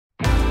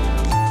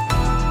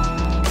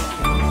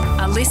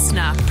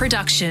LiSTNR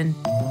production.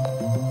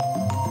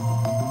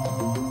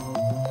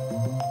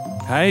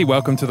 Hey,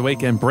 welcome to the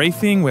Weekend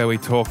Briefing, where we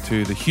talk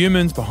to the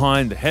humans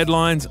behind the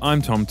headlines.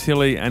 I'm Tom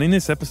Tilley, and in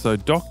this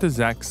episode, Dr.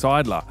 Zac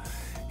Seidler.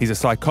 He's a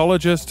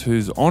psychologist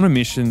who's on a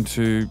mission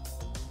to,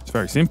 it's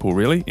very simple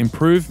really,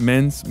 improve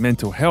men's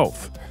mental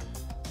health.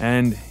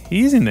 And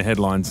he is in the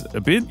headlines a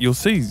bit. You'll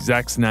see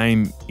Zac's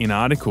name in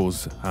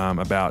articles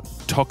about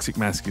toxic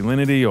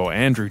masculinity or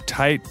Andrew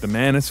Tate, the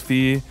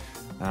manosphere,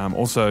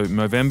 also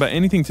Movember,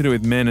 anything to do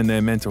with men and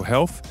their mental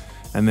health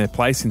and their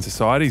place in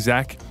society.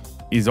 Zac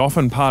is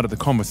often part of the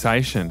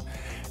conversation,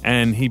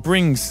 and he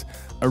brings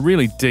a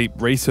really deep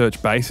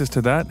research basis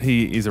to that.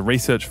 He is a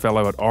research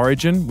fellow at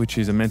Origin, which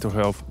is a mental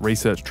health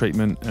research,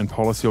 treatment and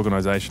policy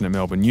organisation at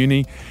Melbourne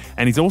Uni,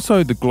 and he's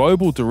also the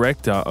global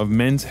director of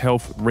men's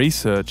health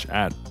research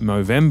at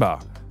Movember.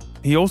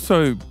 He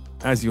also,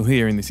 as you'll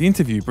hear in this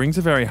interview, brings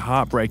a very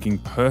heartbreaking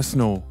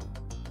personal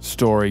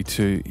story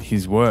to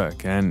his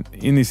work. And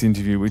in this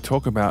interview, we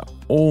talk about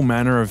all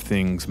manner of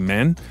things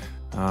men,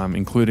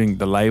 including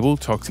the label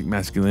toxic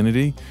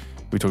masculinity.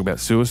 We talk about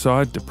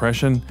suicide,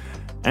 depression,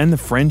 and the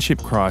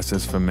friendship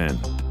crisis for men.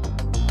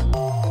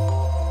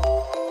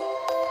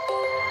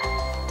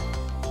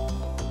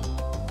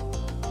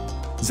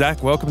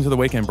 Zac, welcome to the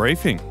Weekend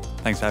Briefing.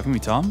 Thanks for having me,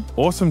 Tom.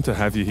 Awesome to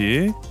have you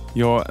here.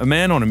 You're a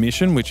man on a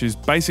mission, which is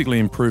basically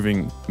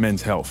improving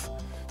men's health,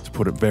 to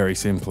put it very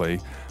simply.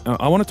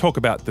 I want to talk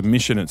about the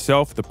mission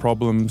itself, the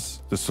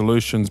problems, the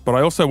solutions, but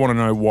I also want to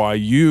know why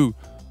you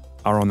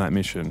are on that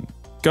mission.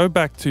 Go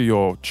back to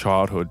your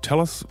childhood.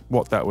 Tell us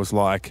what that was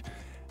like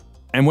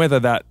and whether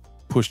that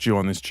pushed you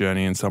on this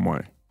journey in some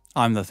way.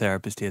 I'm the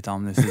therapist here,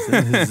 Tom. This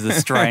is a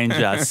strange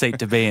seat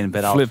to be in,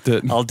 but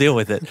I'll deal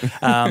with it.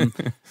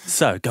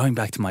 So going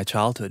back to my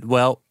childhood,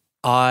 well,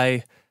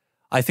 I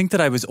think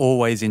that I was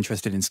always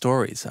interested in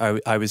stories.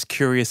 I was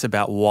curious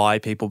about why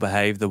people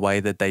behaved the way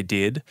that they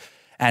did.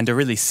 And a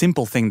really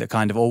simple thing that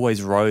kind of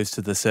always rose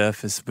to the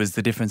surface was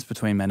the difference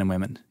between men and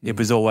women. It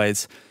was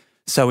always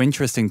so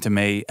interesting to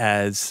me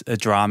as a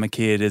drama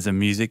kid, as a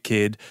music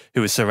kid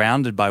who was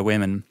surrounded by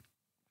women,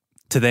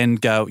 to then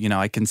go,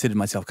 I considered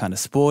myself kind of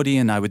sporty,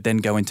 and I would then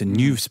go into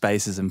new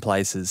spaces and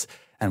places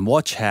and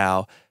watch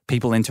how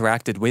people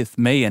interacted with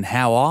me and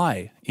how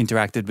I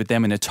interacted with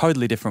them in a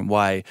totally different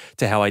way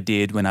to how I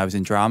did when I was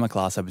in drama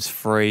class. I was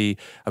free,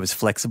 I was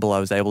flexible, I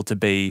was able to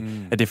be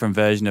a different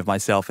version of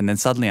myself. And then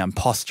suddenly I'm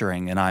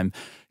posturing and I'm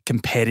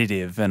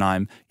competitive and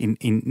I'm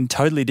in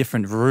totally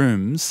different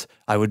rooms.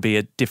 I would be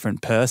a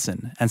different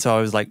person. And so I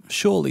was like,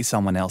 surely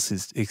someone else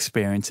is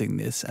experiencing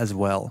this as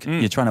well.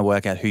 You're trying to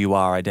work out who you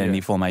are,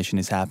 identity formation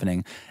is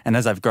happening. And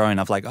as I've grown,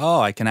 I've like,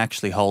 I can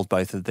actually hold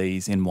both of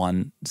these in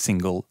one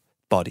single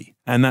body.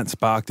 And that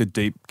sparked a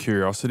deep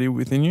curiosity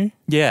within you?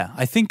 Yeah,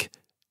 I think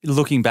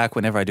looking back,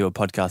 whenever I do a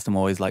podcast, I'm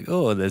always like,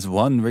 there's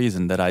one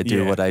reason that I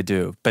do what I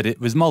do. But it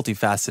was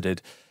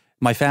multifaceted.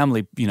 My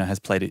family, has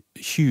played a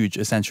huge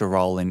essential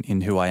role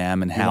in who I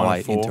am and how I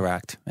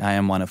interact. I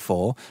am one of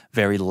four,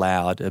 very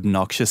loud,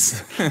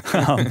 obnoxious,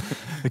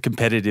 a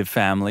competitive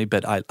family,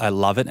 but I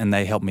love it, and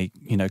they help me,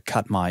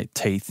 cut my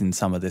teeth in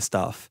some of this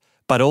stuff.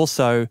 But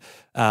also,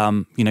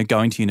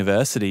 going to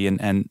university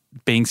and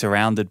being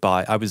surrounded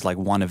by, I was like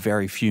one of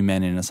very few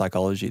men in a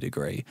psychology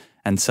degree.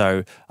 And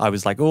so I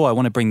was like, I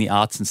want to bring the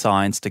arts and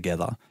science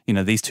together.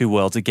 These two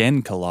worlds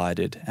again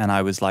collided. And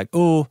I was like,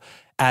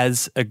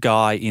 as a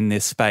guy in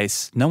this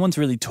space, no one's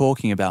really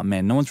talking about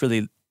men. No one's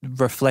really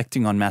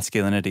reflecting on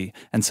masculinity.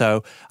 And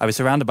so I was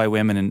surrounded by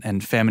women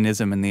and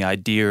feminism and the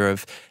idea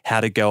of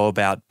how to go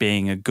about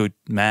being a good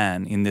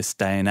man in this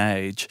day and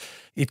age.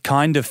 It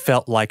kind of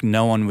felt like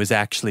no one was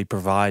actually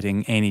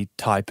providing any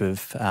type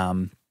of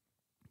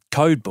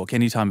code book,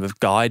 any type of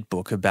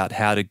guidebook about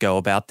how to go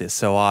about this.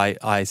 So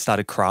I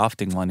started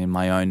crafting one in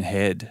my own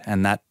head,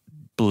 and that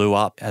blew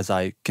up as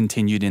I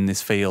continued in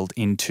this field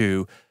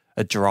into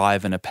a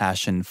drive and a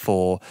passion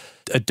for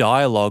a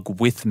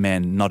dialogue with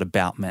men, not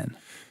about men.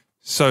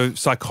 So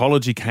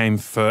psychology came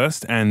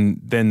first, and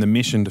then the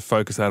mission to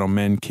focus that on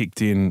men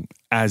kicked in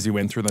as you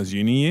went through those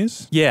uni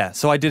years? Yeah.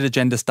 So I did a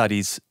gender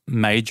studies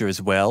major as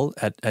well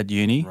at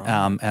uni,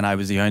 right. And I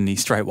was the only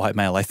straight white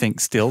male, I think,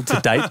 still to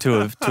date to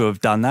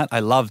have done that. I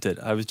loved it.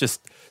 I was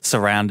just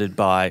surrounded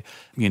by,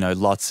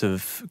 lots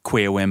of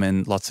queer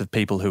women, lots of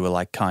people who were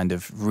like kind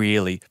of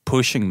really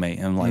pushing me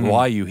and like,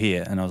 why are you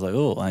here? And I was like,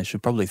 I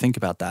should probably think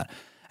about that.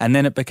 And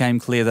then it became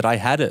clear that I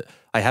had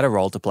a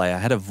role to play. I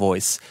had a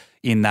voice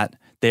in that.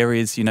 There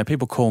is,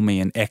 people call me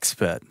an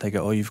expert. They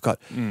go, you've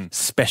got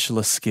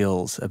specialist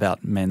skills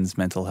about men's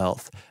mental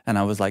health. And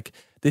I was like,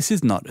 this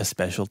is not a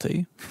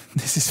specialty.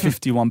 This is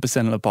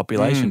 51% of the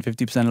population,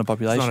 50% of the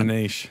population. It's not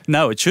a niche.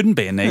 No, it shouldn't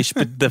be a niche,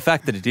 but the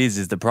fact that it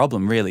is the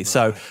problem, really. Right.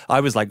 So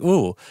I was like,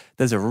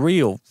 there's a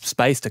real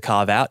space to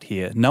carve out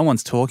here. No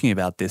one's talking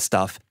about this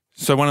stuff.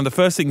 So one of the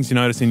first things you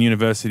notice in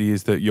university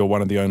is that you're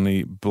one of the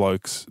only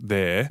blokes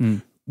there.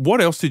 What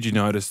else did you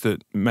notice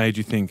that made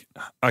you think,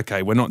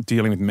 okay, we're not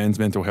dealing with men's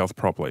mental health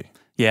properly?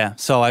 Yeah,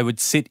 so I would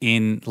sit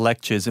in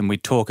lectures and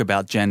we'd talk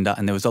about gender,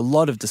 and there was a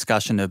lot of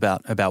discussion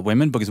about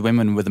women because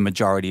women were the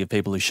majority of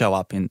people who show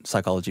up in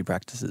psychology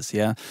practices,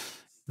 yeah?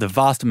 The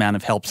vast amount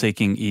of help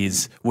seeking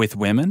is with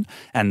women,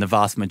 and the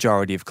vast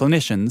majority of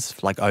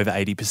clinicians, like over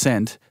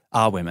 80%,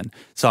 are women.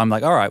 So I'm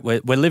like, all right, we're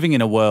living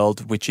in a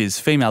world which is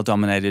female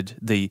dominated.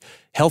 The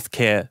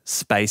healthcare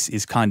space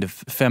is kind of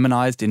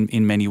feminized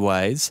in many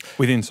ways.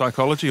 Within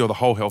psychology or the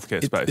whole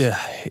healthcare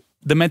space?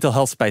 The mental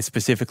health space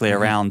specifically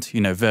around,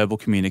 verbal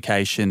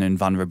communication and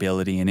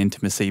vulnerability and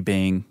intimacy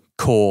being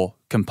core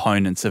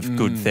components of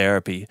good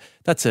therapy.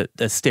 That's a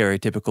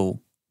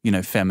stereotypical,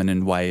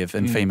 feminine way of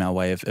and female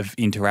way of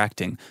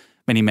interacting.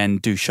 Many men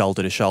do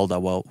shoulder to shoulder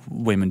while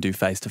women do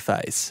face to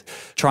face.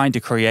 Trying to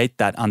create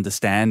that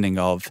understanding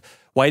of,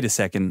 wait a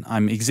second,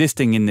 I'm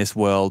existing in this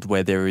world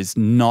where there is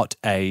not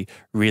a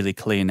really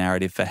clear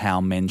narrative for how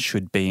men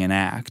should be and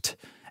act.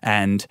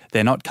 And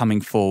they're not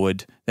coming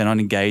forward, they're not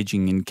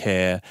engaging in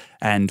care.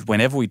 And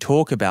whenever we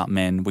talk about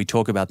men, we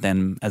talk about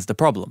them as the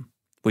problem.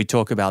 We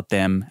talk about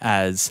them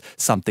as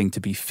something to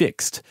be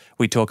fixed.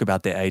 We talk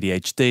about their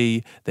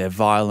ADHD, their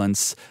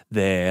violence,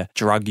 their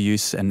drug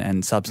use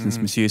and substance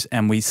misuse,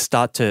 and we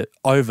start to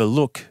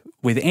overlook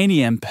with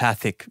any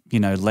empathic,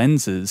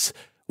 lenses,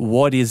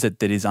 what is it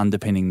that is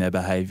underpinning their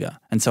behavior.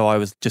 And so I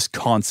was just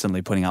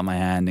constantly putting up my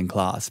hand in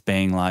class,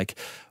 being like,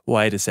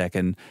 wait a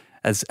second,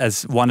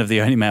 as one of the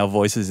only male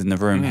voices in the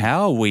room,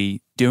 how are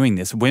we doing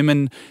this?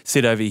 Women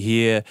sit over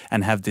here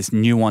and have this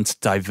nuanced,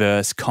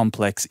 diverse,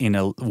 complex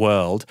inner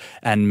world,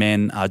 and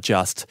men are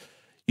just,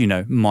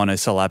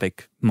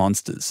 monosyllabic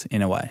monsters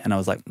in a way. And I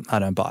was like, I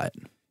don't buy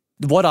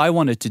it. What I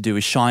wanted to do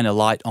is shine a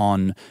light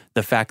on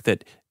the fact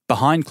that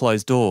behind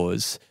closed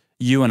doors,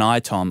 you and I,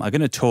 Tom, are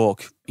going to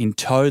talk in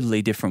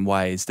totally different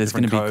ways. There's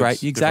going to be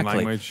great,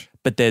 exactly.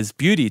 But there's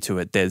beauty to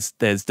it. There's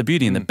the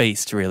beauty and the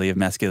beast, really, of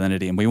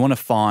masculinity. And we want to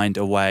find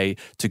a way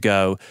to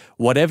go,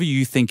 whatever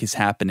you think is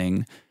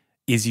happening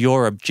is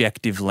your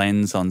objective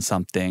lens on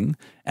something,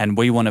 and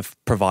we want to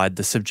provide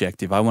the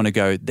subjective. I want to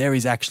go, there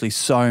is actually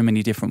so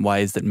many different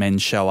ways that men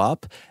show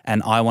up,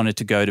 and I wanted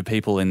to go to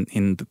people in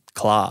the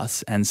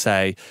class and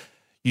say,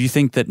 you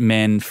think that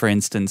men, for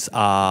instance,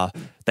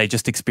 they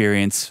just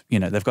experience,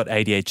 they've got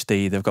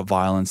ADHD, they've got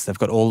violence, they've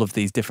got all of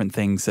these different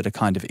things that are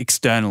kind of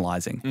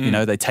externalizing,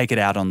 they take it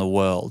out on the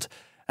world.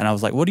 And I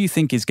was like, what do you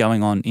think is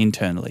going on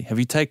internally? Have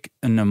you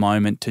taken a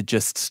moment to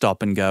just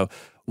stop and go,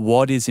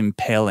 what is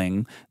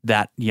impelling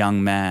that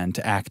young man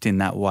to act in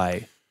that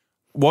way?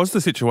 Was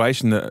the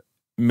situation that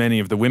many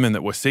of the women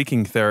that were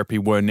seeking therapy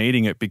were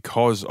needing it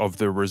because of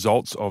the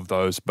results of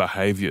those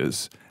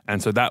behaviours?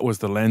 And so that was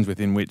the lens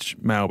within which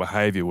male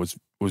behaviour was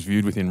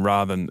viewed within,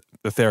 rather than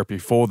the therapy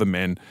for the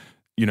men,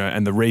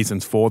 and the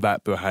reasons for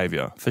that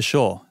behaviour. For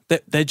sure.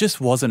 There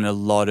just wasn't a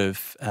lot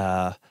of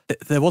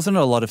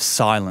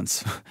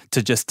silence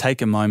to just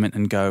take a moment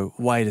and go,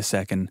 wait a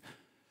second,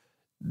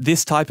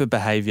 this type of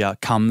behaviour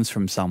comes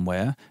from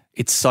somewhere.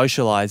 It's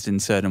socialised in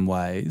certain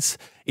ways.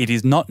 It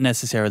is not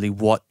necessarily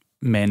what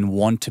men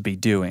want to be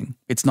doing.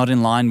 It's not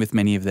in line with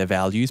many of their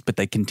values, but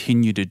they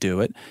continue to do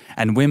it,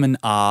 and women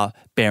are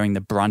bearing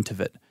the brunt of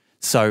it.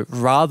 So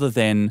rather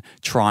than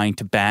trying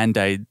to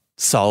Band-Aid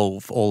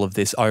solve all of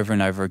this over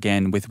and over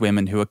again with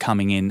women who are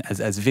coming in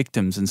as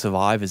victims and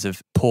survivors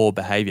of poor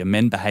behaviour,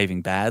 men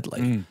behaving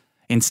badly,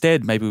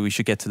 instead maybe we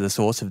should get to the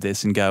source of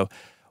this and go,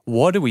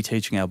 what are we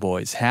teaching our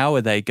boys? How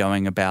are they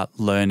going about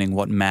learning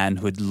what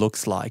manhood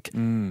looks like?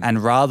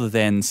 And rather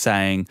than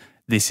saying,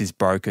 this is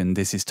broken,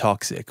 this is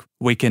toxic,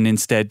 we can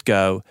instead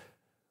go,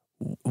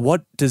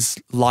 what does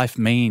life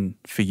mean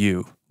for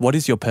you? What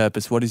is your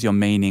purpose? What is your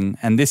meaning?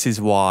 And this is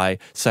why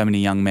so many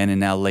young men are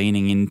now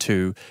leaning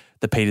into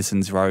the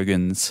Petersons,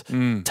 Rogans,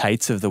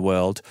 Tates of the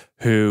world,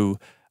 who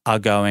are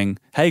going,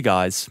 hey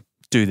guys,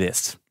 do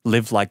this,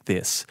 live like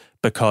this,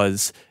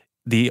 because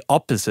the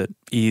opposite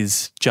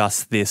is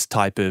just this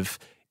type of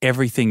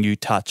everything you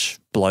touch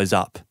blows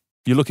up.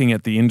 You're looking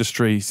at the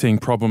industry, seeing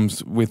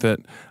problems with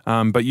it,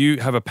 but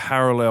you have a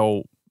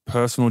parallel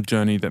personal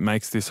journey that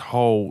makes this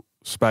whole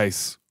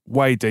space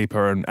way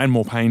deeper and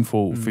more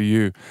painful for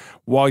you.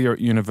 While you're at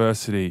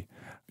university,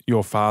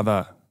 your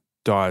father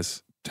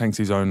dies, takes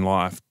his own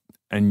life,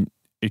 and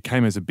it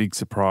came as a big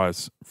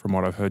surprise from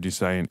what I've heard you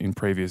say in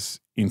previous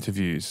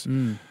interviews.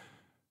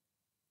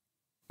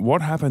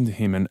 What happened to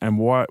him, and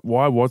why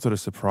was it a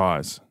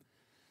surprise?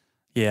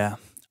 Yeah,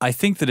 I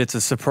think that it's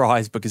a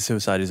surprise because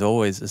suicide is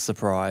always a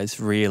surprise,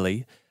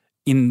 really.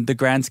 In the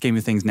grand scheme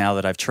of things, now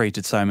that I've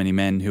treated so many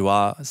men who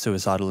are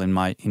suicidal in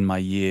my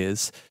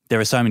years, there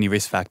are so many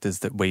risk factors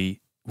that we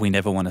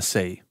never want to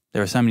see.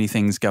 There are so many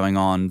things going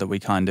on that we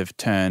kind of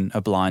turn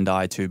a blind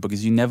eye to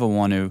because you never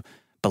want to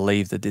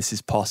believe that this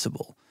is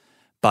possible.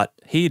 But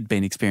he had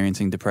been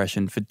experiencing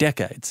depression for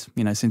decades,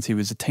 since he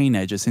was a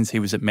teenager, since he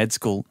was at med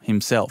school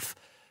himself.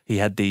 He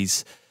had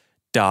these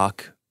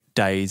dark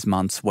days,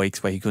 months,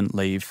 weeks where he couldn't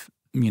leave,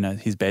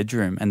 his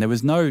bedroom. And there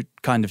was no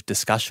kind of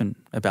discussion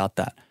about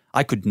that.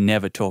 I could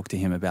never talk to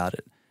him about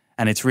it.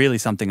 And it's really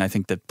something I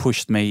think that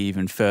pushed me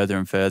even further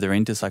and further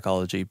into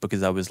psychology,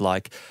 because I was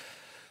like,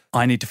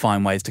 I need to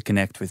find ways to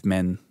connect with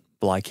men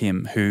like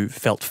him who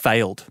felt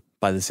failed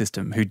by the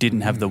system, who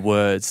didn't have the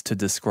words to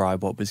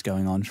describe what was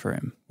going on for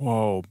him.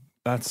 Whoa,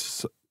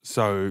 that's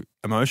so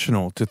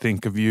emotional to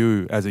think of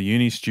you as a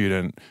uni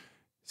student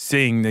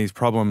seeing these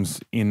problems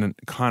in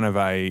kind of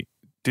a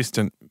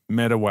distant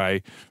meta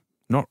way,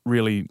 not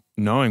really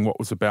knowing what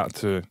was about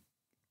to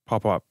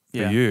pop up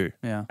for you.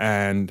 Yeah.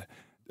 And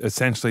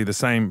essentially the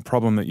same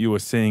problem that you were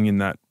seeing in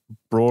that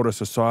broader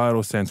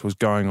societal sense was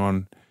going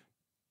on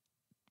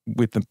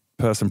with the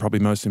person probably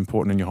most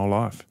important in your whole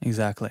life.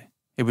 Exactly.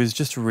 It was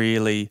just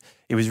really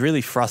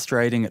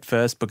frustrating at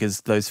first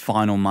because those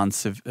final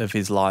months of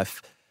his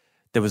life,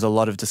 there was a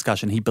lot of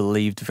discussion. He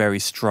believed very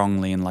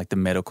strongly in like the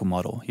medical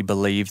model. He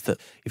believed that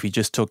if he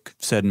just took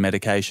certain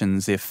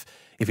medications, if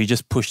he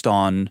just pushed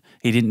on,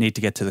 he didn't need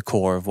to get to the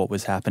core of what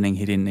was happening.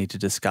 He didn't need to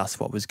discuss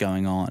what was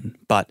going on.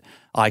 But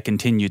I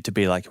continued to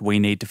be like, we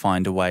need to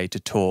find a way to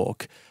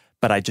talk.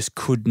 But I just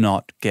could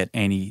not get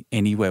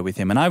anywhere with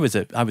him. And I was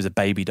a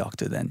baby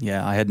doctor then.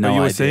 Yeah, I had no idea. But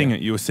you were seeing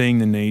it. You were seeing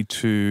the need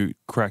to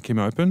crack him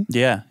open?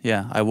 Yeah,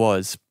 I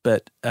was.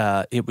 But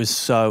it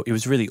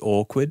was really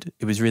awkward.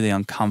 It was really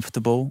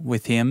uncomfortable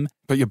with him.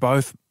 But you're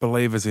both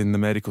believers in the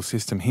medical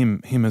system,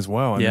 him as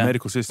well. And the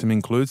medical system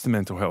includes the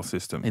mental health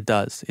system. It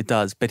does.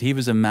 But he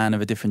was a man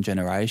of a different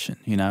generation,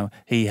 you know.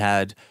 He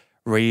had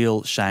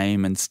real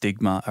shame and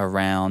stigma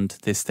around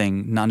this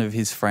thing. None of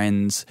his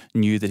friends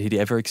knew that he'd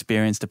ever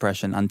experienced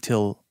depression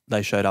until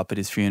they showed up at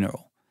his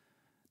funeral.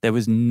 There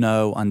was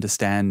no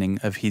understanding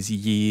of his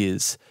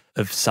years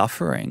of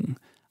suffering,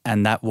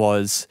 and that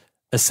was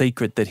a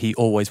secret that he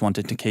always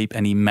wanted to keep,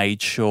 and he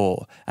made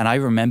sure. And I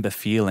remember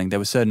feeling there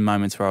were certain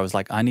moments where I was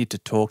like, I need to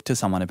talk to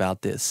someone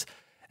about this.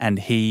 And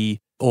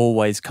he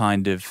always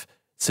kind of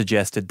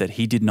suggested that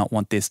he did not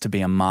want this to be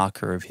a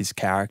marker of his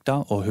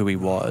character or who he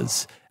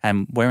was.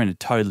 And we're in a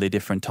totally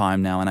different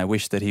time now, and I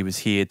wish that he was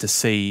here to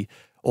see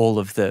all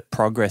of the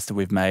progress that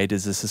we've made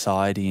as a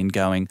society in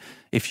going,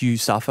 if you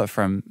suffer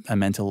from a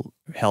mental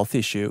health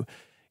issue,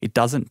 it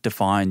doesn't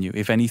define you.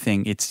 If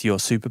anything, it's your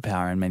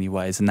superpower in many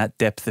ways. And that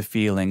depth of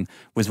feeling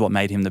was what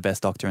made him the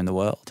best doctor in the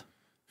world.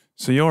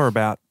 So you're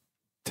about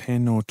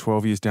 10 or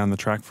 12 years down the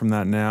track from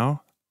that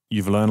now.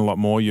 You've learned a lot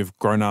more. You've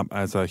grown up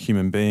as a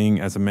human being,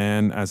 as a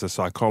man, as a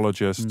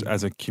psychologist,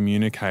 as a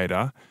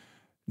communicator.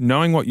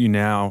 Knowing what you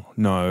now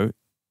know,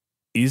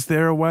 is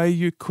there a way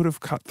you could have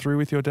cut through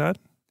with your dad?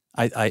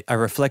 I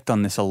reflect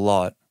on this a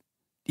lot.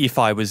 If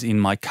I was in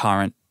my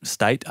current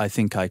state, I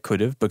think I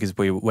could have, because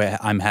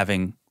I'm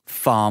having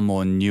far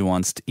more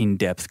nuanced,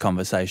 in-depth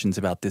conversations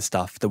about this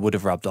stuff that would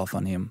have rubbed off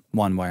on him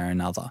one way or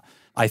another.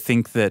 I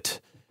think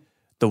that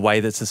the way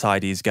that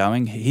society is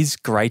going, his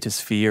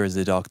greatest fear as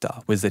a doctor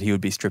was that he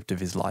would be stripped of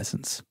his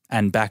license.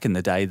 And back in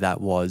the day,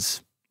 that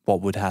was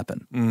what would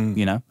happen.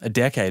 You know, a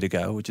decade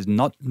ago, which is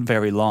not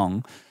very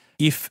long,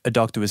 if a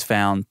doctor was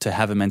found to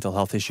have a mental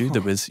health issue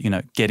that was, you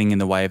know, getting in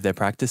the way of their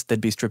practice, they'd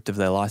be stripped of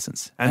their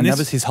license. And that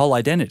was his whole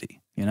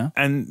identity, you know?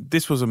 And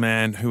this was a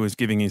man who was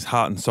giving his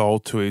heart and soul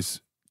to his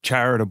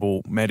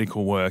charitable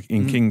medical work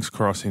in King's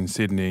Cross in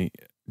Sydney,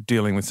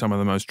 dealing with some of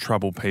the most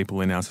troubled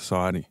people in our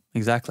society.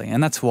 Exactly.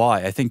 And that's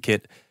why I think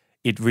it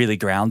really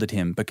grounded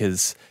him,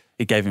 because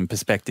it gave him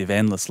perspective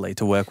endlessly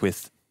to work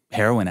with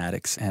heroin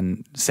addicts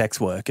and sex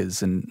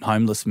workers and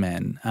homeless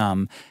men.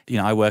 You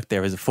know, I worked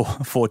there as a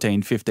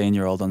 14,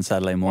 15-year-old on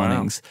Saturday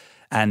mornings.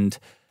 Wow. And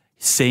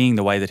seeing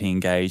the way that he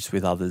engaged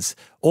with others,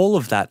 all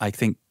of that, I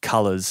think,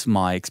 colours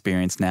my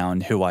experience now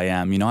and who I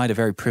am. You know, I had a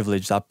very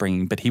privileged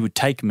upbringing, but he would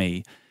take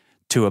me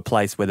to a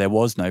place where there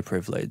was no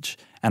privilege.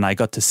 And I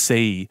got to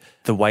see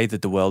the way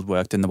that the world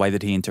worked and the way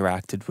that he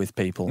interacted with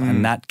people.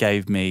 And that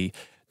gave me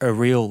a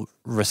real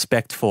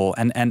respect for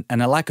and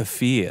a lack of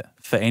fear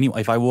for anyone.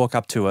 If I walk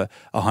up to a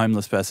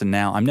homeless person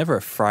now, I'm never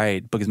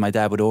afraid, because my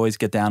dad would always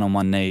get down on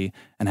one knee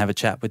and have a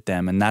chat with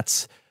them. And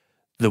that's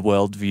the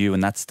worldview,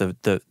 and that's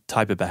the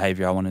type of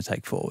behaviour I want to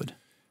take forward.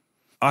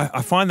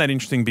 I find that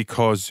interesting,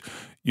 because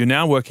you're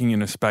now working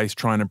in a space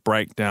trying to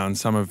break down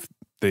some of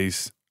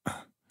these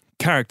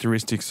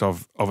characteristics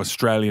of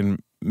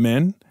Australian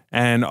men,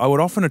 and I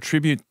would often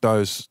attribute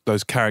those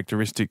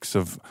characteristics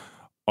of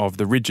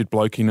the rigid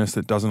blokiness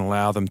that doesn't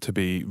allow them to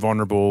be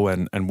vulnerable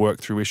and work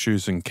through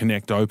issues and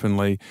connect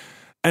openly.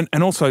 And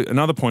also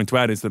another point to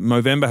add is that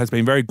Movember has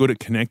been very good at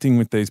connecting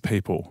with these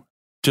people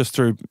just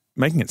through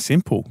making it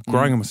simple,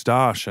 growing a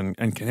moustache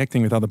and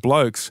connecting with other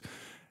blokes,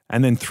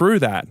 and then through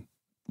that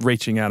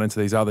reaching out into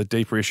these other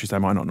deeper issues they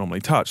might not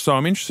normally touch. So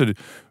I'm interested,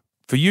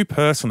 for you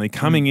personally,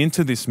 coming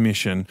into this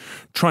mission,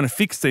 trying to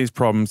fix these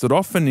problems that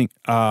often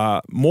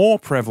are more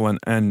prevalent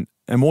and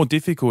more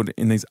difficult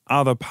in these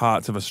other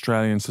parts of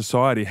Australian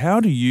society. How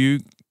do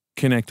you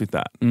connect with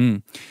that?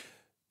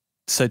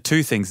 So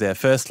two things there.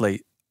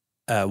 Firstly,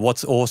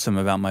 what's awesome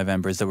about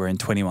Movember is that we're in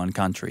 21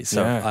 countries.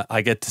 So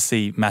I get to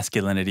see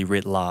masculinity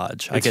writ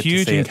large. It's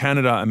huge in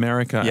Canada,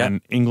 America,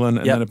 and England,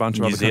 and then a bunch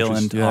of other countries.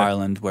 New Zealand,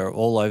 Ireland, we're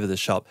all over the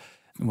shop.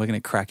 We're going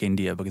to crack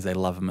India because they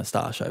love a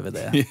moustache over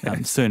there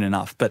soon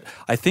enough. But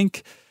I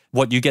think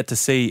what you get to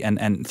see,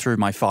 and through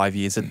my 5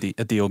 years at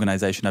the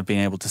organization, I've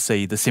been able to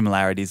see the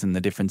similarities and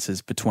the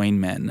differences between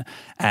men.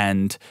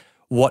 And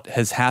what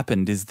has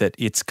happened is that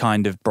it's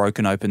kind of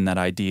broken open that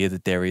idea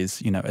that there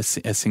is,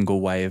 a single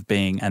way of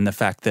being, and the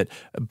fact that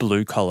a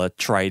blue-collar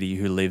tradie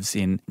who lives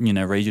in,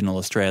 regional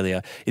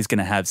Australia is going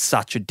to have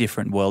such a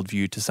different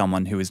worldview to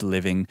someone who is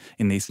living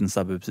in the eastern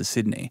suburbs of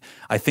Sydney.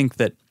 I think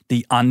that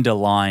the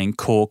underlying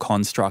core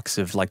constructs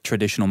of like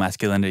traditional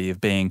masculinity of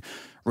being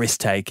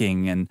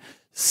risk-taking and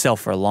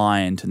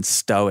self-reliant and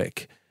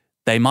stoic,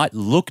 they might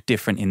look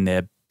different in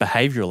their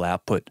behavioural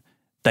output.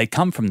 They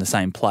come from the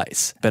same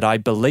place. But I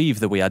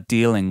believe that we are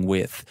dealing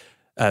with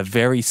a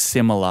very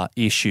similar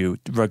issue,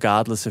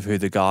 regardless of who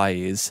the guy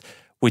is,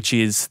 which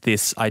is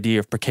this idea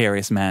of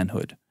precarious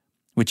manhood,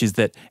 which is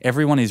that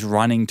everyone is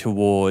running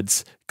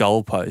towards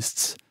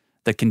goalposts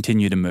that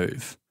continue to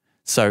move.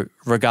 So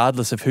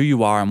regardless of who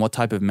you are and what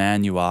type of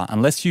man you are,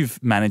 unless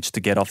you've managed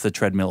to get off the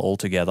treadmill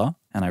altogether,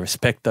 and I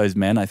respect those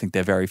men, I think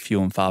they're very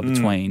few and far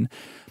between,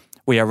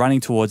 we are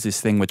running towards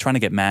this thing. We're trying to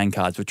get man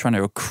cards. We're trying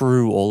to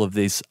accrue all of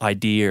this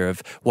idea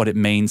of what it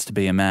means to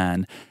be a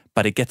man,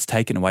 but it gets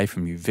taken away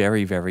from you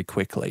very, very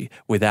quickly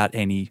without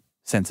any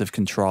sense of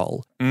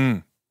control.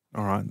 All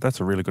right. That's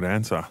a really good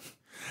answer.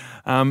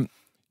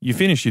 You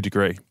finished your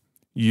degree.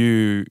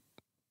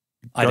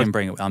 I didn't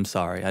bring it. I'm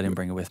sorry. I didn't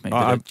bring it with me.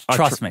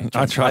 Trust me.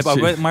 I trust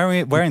you.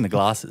 I'm wearing the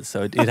glasses,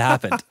 so it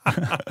happened.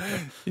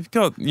 You've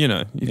got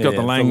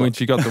the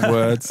language, you've got the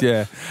words.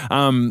 Yeah.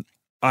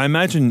 I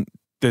imagine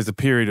there's a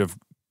period of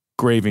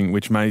grieving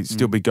which may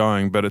still be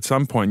going, but at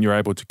some point you're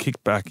able to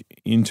kick back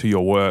into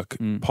your work,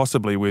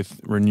 possibly with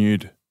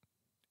renewed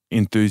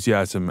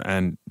enthusiasm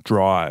and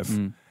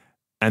drive.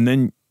 And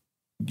then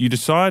you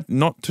decide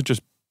not to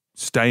just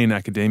stay in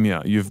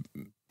academia. You're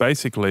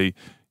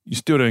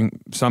still doing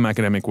some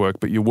academic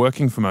work, but you're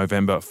working for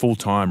Movember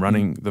full-time,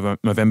 running the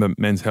Movember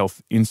Men's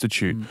Health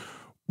Institute.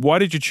 Why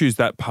did you choose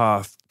that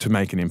path to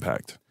make an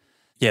impact?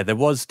 Yeah, there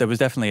was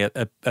definitely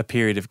a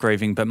period of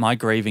grieving, but my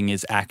grieving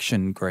is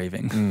action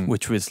grieving,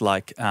 which was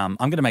like, I'm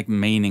going to make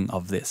meaning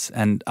of this.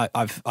 And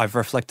I've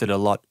reflected a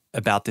lot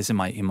about this in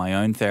my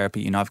own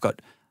therapy. I've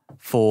got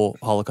 4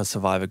 Holocaust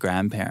survivor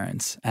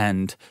grandparents,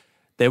 and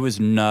there was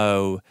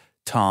no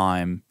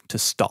time to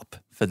stop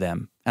for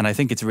them. And I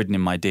think it's written in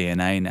my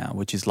DNA now,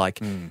 which is like,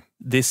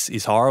 this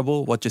is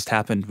horrible. What just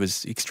happened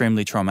was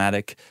extremely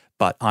traumatic,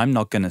 but I'm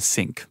not going to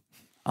sink.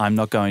 I'm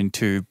not going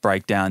to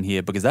break down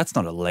here, because that's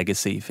not a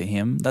legacy for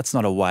him. That's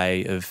not a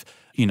way of,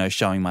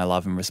 showing my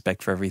love and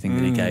respect for everything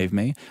that he gave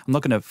me. I'm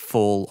not going to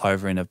fall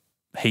over in a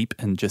heap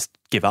and just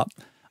give up.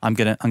 I'm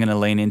gonna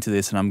lean into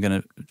this, and I'm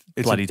gonna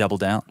bloody double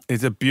down.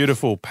 It's a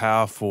beautiful,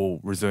 powerful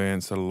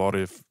resilience that a lot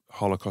of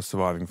Holocaust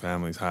surviving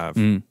families have.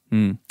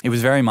 It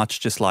was very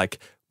much just like,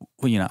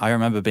 I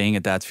remember being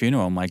at Dad's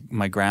funeral.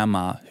 My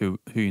grandma, who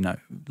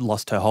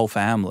lost her whole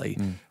family,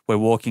 we're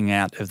walking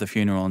out of the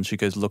funeral, and she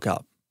goes, "Look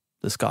up.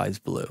 The sky is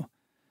blue."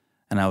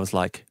 And I was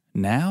like,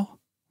 now?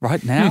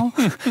 Right now?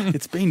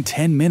 It's been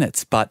 10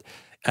 minutes. But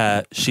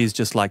she's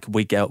just like,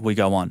 we go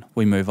on,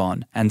 we move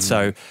on. And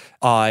so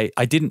I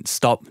didn't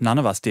stop. None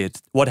of us did.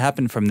 What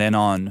happened from then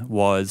on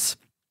was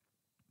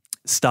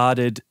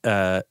started,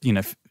 did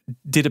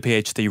a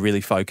PhD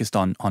really focused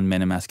on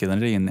men and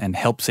masculinity and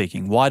help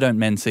seeking. Why don't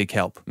men seek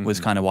help was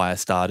kind of why I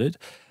started.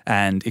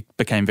 And it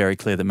became very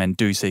clear that men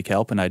do seek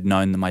help. And I'd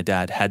known that my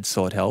dad had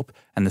sought help,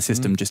 and the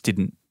system just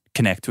didn't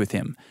connect with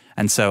him.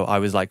 And so I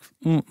was like,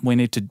 we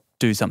need to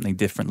do something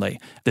differently.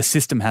 The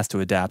system has to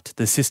adapt.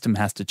 The system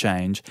has to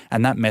change.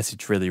 And that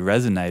message really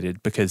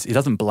resonated, because it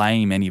doesn't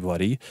blame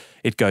anybody.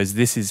 It goes,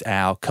 this is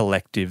our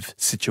collective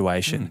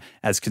situation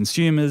as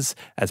consumers,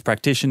 as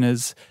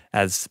practitioners,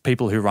 as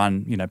people who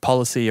run,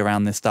 policy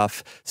around this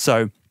stuff.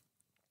 So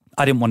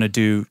I didn't want to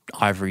do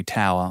ivory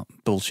tower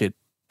bullshit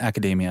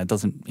academia. It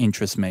doesn't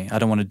interest me. I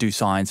don't want to do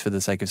science for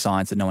the sake of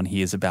science that no one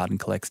hears about and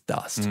collects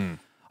dust.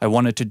 I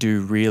wanted to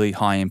do really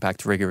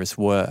high-impact, rigorous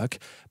work,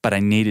 but I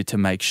needed to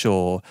make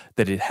sure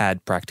that it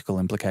had practical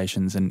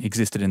implications and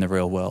existed in the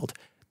real world.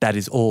 That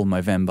is all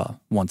Movember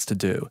wants to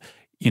do.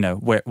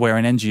 We're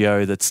an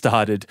NGO that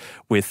started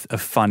with a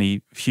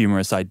funny,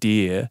 humorous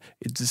idea.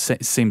 It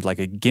just seemed like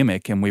a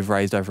gimmick, and we've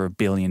raised over $1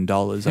 billion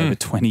over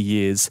 20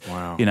 years.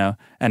 Wow.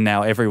 And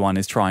now everyone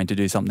is trying to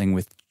do something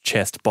with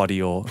chest,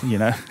 body, or,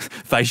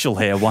 facial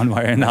hair one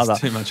way or another.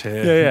 That's too much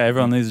hair. Yeah,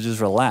 everyone needs to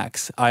just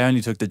relax. I only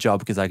took the job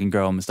because I can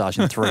grow a moustache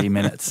in 3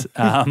 minutes.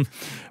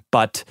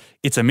 But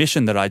it's a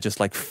mission that I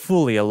just like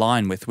fully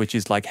align with, which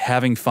is like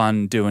having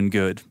fun, doing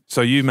good.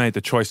 So you made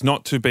the choice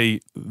not to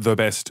be the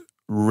best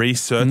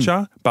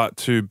researcher, but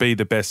to be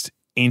the best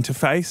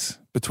interface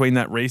between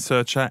that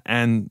researcher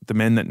and the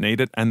men that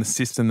need it and the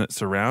system that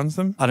surrounds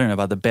them? I don't know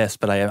about the best,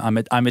 but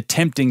I'm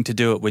attempting to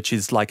do it, which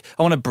is like,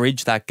 I want to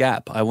bridge that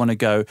gap. I want to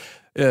go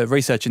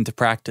research into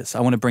practice. I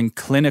want to bring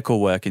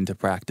clinical work into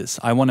practice.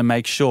 I want to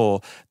make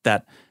sure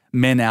that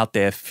men out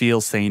there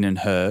feel seen and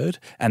heard,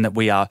 and that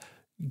we are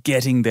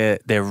getting their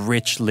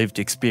rich lived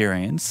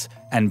experience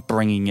and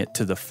bringing it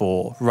to the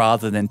fore.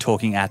 Rather than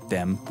talking at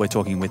them, we're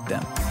talking with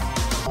them.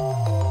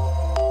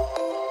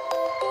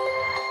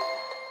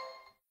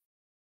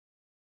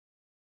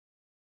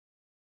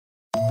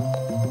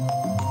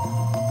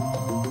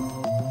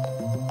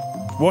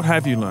 What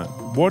have you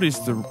learned? What is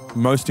the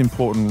most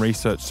important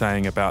research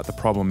saying about the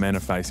problem men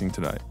are facing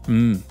today?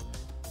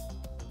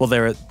 Well,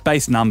 there are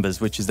base numbers,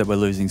 which is that we're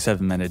losing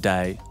 7 men a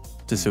day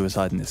to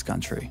suicide in this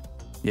country.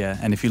 Yeah,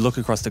 and if you look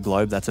across the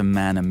globe, that's a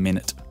man a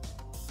minute.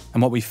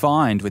 And what we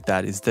find with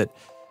that is that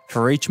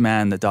for each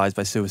man that dies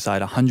by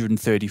suicide,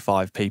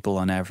 135 people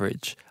on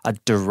average are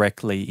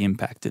directly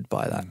impacted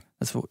by that.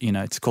 That's what,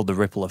 it's called the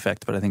ripple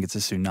effect, but I think it's a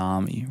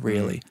tsunami,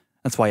 really.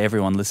 That's why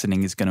everyone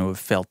listening is going to have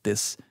felt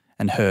this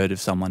and heard of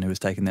someone who has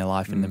taken their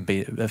life and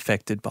be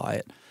affected by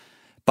it.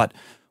 But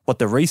what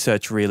the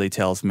research really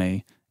tells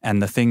me,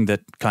 and the thing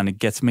that kind of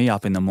gets me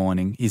up in the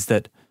morning, is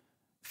that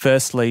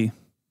firstly,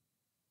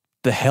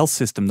 the health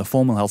system, the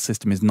formal health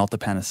system, is not the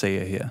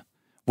panacea here.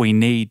 We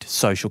need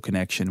social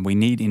connection. We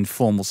need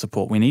informal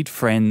support. We need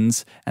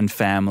friends and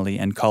family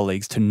and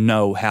colleagues to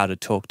know how to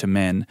talk to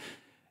men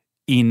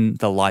in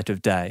the light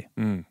of day.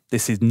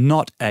 This is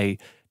not a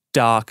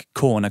dark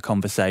corner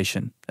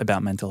conversation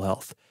about mental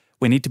health.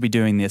 We need to be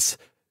doing this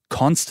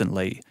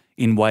constantly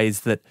in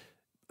ways that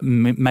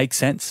make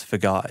sense for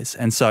guys.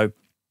 And so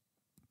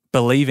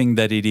believing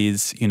that it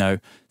is,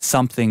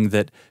 something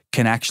that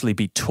can actually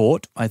be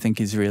taught, I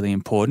think is really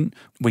important.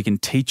 We can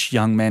teach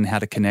young men how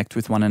to connect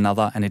with one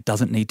another, and it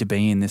doesn't need to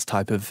be in this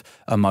type of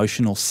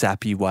emotional,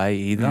 sappy way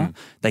either.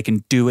 They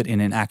can do it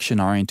in an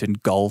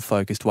action-oriented,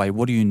 goal-focused way.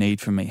 What do you need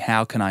from me?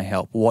 How can I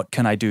help? What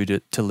can I do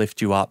to lift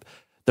you up?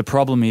 The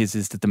problem is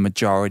that the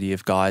majority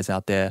of guys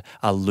out there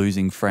are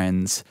losing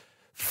friends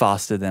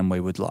faster than we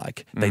would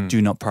like. They do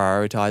not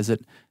prioritize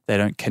it. They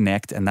don't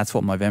connect, and that's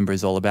what Movember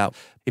is all about.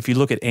 If you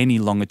look at any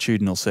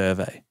longitudinal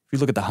survey, if you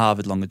look at the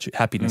Harvard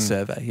Happiness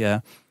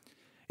Survey,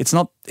 it's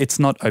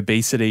not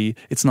obesity,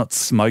 it's not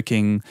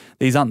smoking.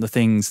 These aren't the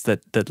things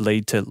that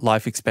lead to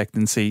life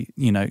expectancy,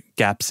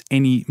 gaps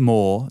any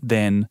more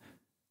than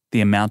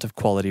the amount of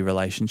quality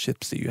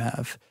relationships that you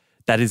have.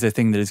 That is the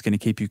thing that is going to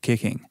keep you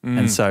kicking.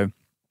 And so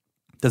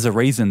there's a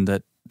reason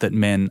that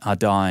men are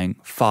dying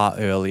far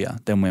earlier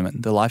than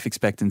women. The life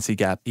expectancy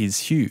gap is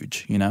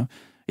huge,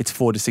 It's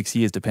 4 to 6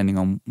 years depending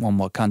on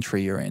what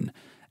country you're in.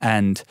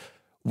 And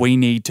we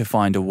need to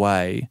find a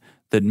way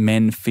that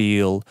men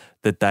feel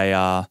that they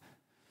are,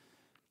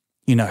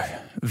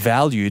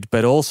 valued,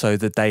 but also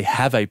that they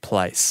have a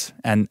place.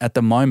 And at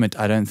the moment,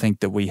 I don't think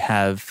that we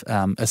have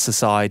a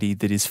society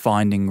that is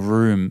finding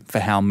room for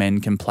how men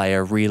can play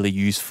a really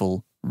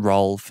useful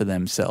role for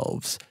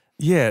themselves.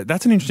 Yeah,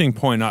 that's an interesting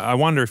point. I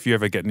wonder if you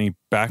ever get any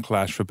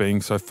backlash for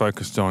being so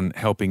focused on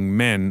helping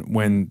men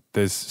when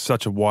there's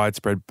such a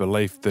widespread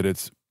belief that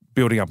it's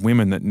building up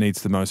women that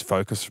needs the most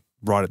focus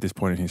right at this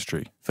point in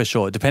history. For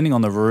sure. Depending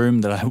on the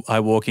room that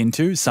I walk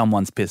into,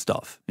 someone's pissed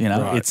off.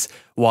 Right. It's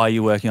why are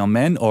you working on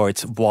men, or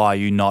it's why are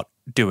you not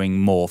doing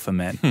more for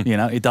men?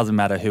 It doesn't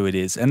matter who it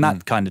is. And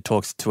that kind of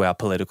talks to our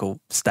political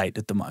state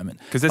at the moment.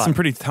 Because there's some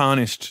pretty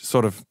tarnished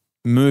sort of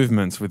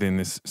movements within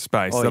this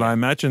space that I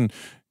imagine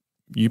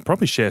you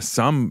probably share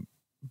some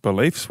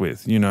beliefs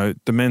with.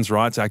 The men's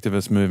rights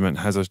activist movement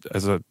has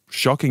a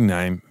shocking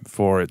name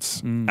for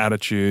its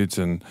attitudes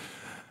and,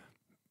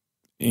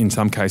 in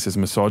some cases,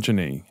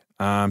 misogyny.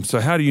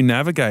 So how do you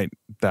navigate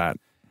that?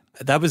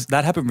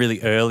 That happened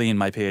really early in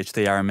my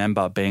PhD. I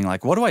remember being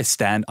like, what do I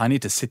stand? I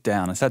need to sit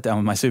down. I sat down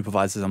with my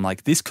supervisors. I'm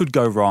like, this could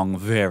go wrong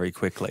very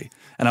quickly.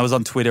 And I was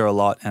on Twitter a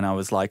lot, and I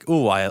was like,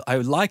 oh, I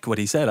like what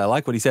he said. I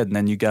like what he said. And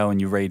then you go and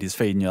you read his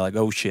feed and you're like,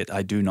 oh shit,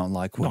 I do not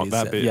like what he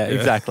said. Yeah,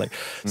 exactly.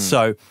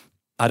 So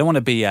I don't want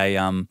to be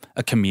a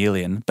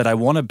chameleon, but I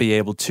want to be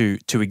able to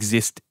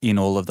exist in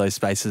all of those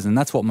spaces. And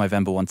that's what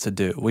Movember wants to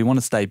do. We want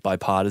to stay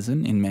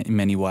bipartisan in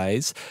many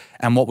ways.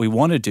 And what we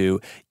want to do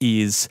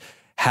is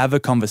have a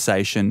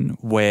conversation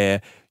where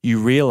you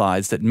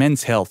realize that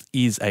men's health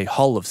is a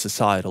whole of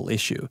societal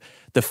issue.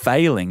 The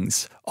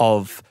failings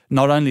of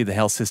not only the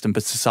health system,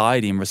 but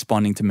society in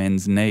responding to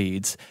men's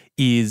needs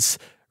is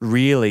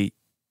really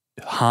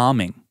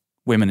harming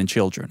women and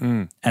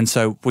children. And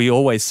so we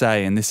always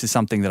say, and this is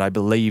something that I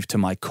believe to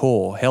my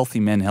core, healthy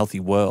men,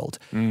 healthy world.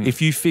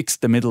 If you fix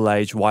the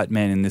middle-aged white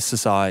men in this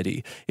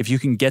society, if you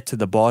can get to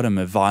the bottom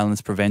of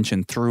violence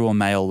prevention through a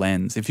male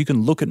lens, if you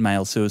can look at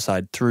male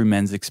suicide through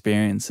men's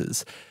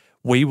experiences,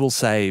 we will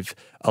save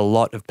a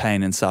lot of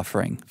pain and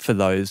suffering for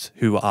those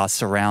who are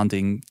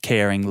surrounding,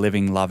 caring,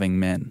 living, loving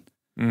men.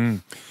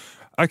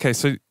 Okay,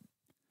 so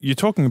you're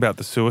talking about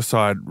the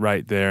suicide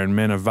rate there, and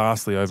men are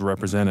vastly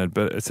overrepresented,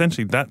 but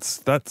essentially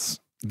that's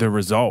the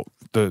result.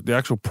 The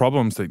actual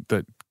problems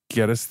that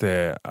get us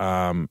there,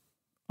 I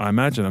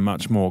imagine, are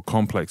much more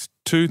complex.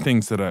 Two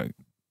things that are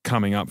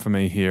coming up for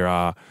me here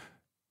are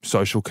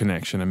social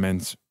connection and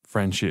men's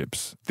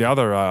friendships. The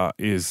other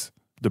is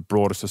the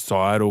broader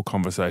societal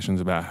conversations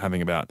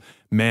about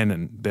men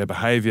and their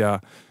behaviour,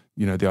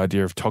 the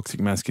idea of toxic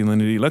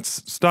masculinity.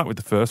 Let's start with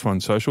the first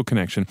one, social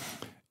connection.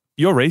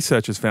 Your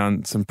research has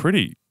found some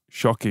pretty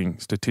shocking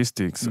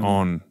statistics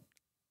on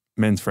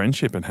men's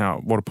friendship and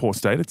what a poor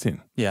state it's in.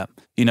 Yeah.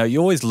 You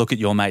always look at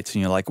your mates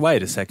and you're like,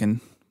 wait a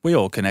second, We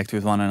all connect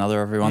with one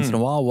another every once in a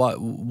while.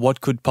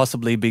 What could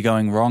possibly be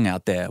going wrong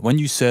out there? When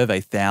you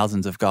survey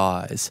thousands of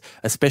guys,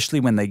 especially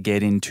when they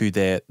get into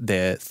their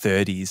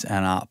 30s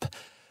and up,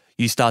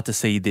 you start to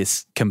see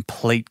this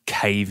complete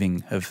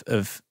caving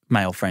of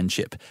male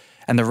friendship.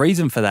 And the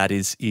reason for that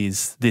is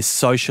this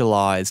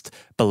socialized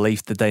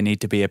belief that they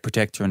need to be a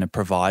protector and a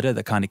provider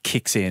that kind of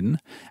kicks in.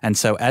 And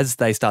so as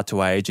they start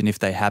to age, and if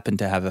they happen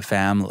to have a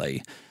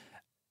family,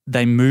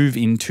 they move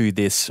into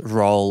this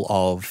role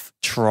of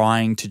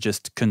trying to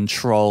just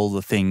control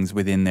the things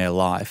within their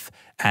life.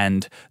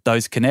 And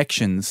those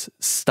connections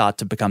start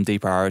to become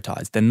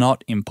deprioritized. They're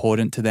not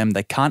important to them.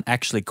 They can't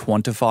actually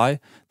quantify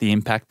the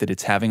impact that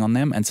it's having on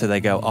them. And so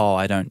they go, oh,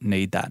 I don't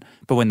need that.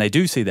 But when they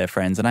do see their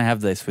friends, and I have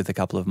this with a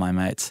couple of my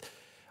mates,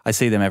 I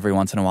see them every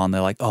once in a while and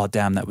they're like, oh,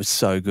 damn, that was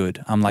so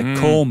good. I'm like,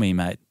 call me,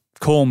 mate.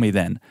 Call me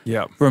then.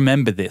 Yeah.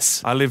 Remember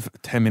this. I live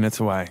 10 minutes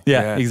away.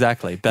 Yeah,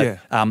 exactly. But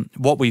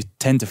what we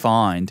tend to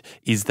find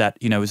is that,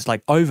 it's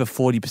like over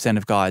 40%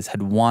 of guys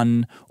had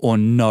one or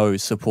no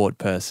support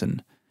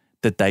person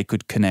that they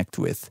could connect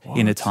with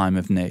in a time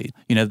of need.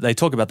 They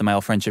talk about the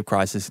male friendship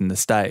crisis in the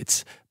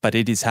States, but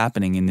it is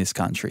happening in this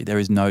country. There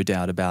is no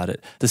doubt about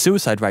it. The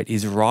suicide rate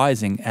is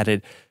rising at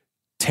a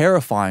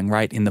terrifying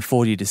rate in the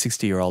 40 to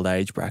 60-year-old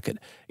age bracket.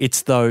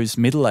 It's those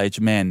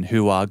middle-aged men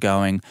who are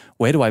going,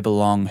 where do I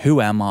belong?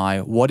 Who am I?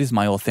 What is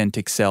my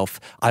authentic self?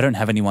 I don't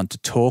have anyone to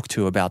talk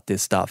to about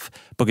this stuff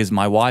because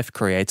my wife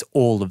creates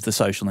all of the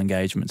social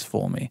engagements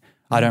for me.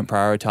 I don't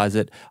prioritize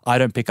it. I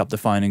don't pick up the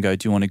phone and go,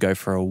 do you want to go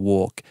for a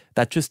walk?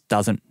 That just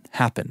doesn't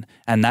happen,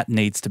 and that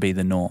needs to be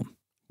the norm.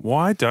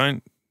 Why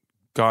don't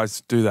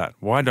guys do that?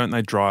 Why don't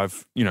they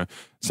drive?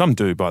 Some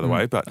do, by the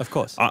way, but of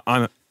course.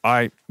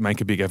 I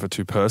make a big effort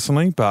to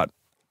personally, but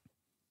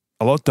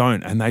a lot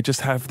don't. And they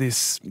just have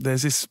there's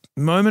this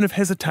moment of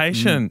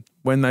hesitation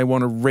when they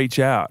want to reach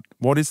out.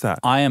 What is that?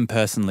 I am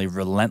personally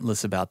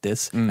relentless about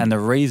this. And the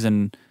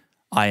reason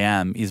I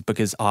am is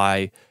because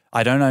I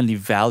don't only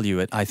value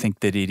it, I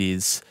think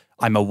that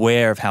I'm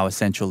aware of how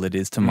essential it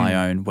is to my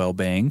own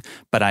well-being,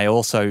 but I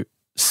also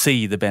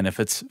see the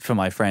benefits for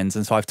my friends.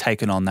 And so I've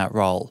taken on that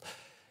role.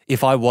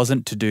 If I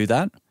wasn't to do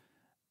that,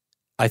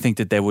 I think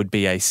that there would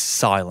be a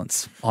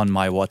silence on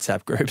my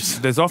WhatsApp groups.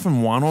 There's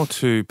often one or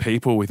two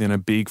people within a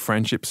big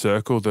friendship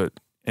circle that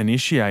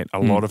initiate a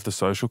lot of the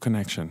social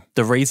connection.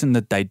 The reason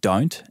that they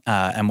don't,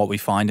 and what we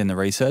find in the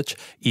research,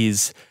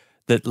 is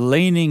that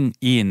leaning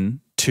in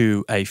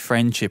to a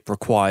friendship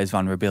requires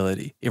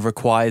vulnerability. It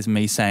requires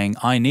me saying,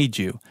 I need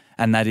you.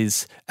 And that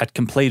is at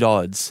complete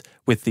odds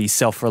with the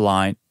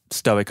self-reliant,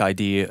 stoic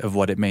idea of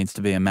what it means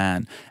to be a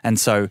man. And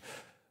so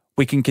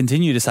we can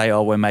continue to say,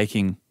 oh, we're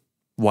making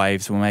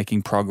waves, we're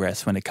making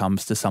progress when it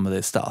comes to some of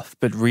this stuff.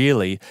 But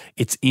really,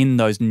 it's in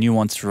those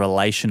nuanced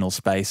relational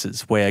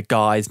spaces where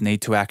guys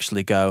need to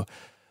actually go,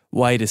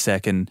 wait a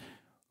second,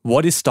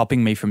 what is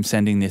stopping me from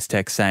sending this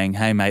text saying,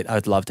 hey, mate,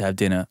 I'd love to have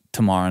dinner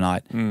tomorrow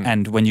night?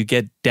 And when you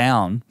get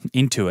down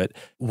into it,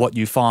 what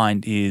you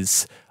find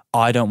is,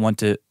 I don't want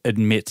to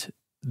admit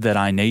that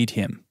I need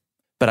him,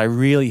 but I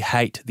really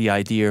hate the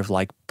idea of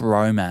like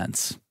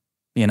bromance.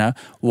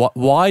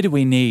 Why do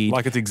we need...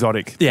 Like it's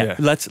exotic. Yeah.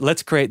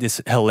 Let's create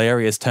this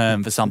hilarious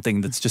term for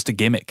something that's just a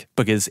gimmick,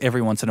 because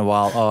every once in a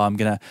while, I'm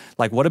going to...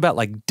 Like, what about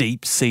like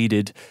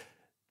deep-seated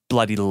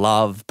bloody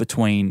love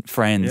between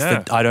friends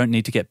that I don't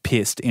need to get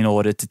pissed in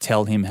order to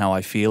tell him how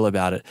I feel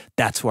about it?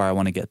 That's where I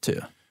want to get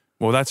to.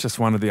 Well, that's just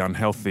one of the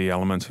unhealthy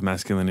elements of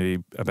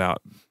masculinity,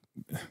 about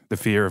the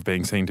fear of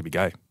being seen to be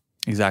gay.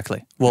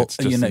 Exactly. Well,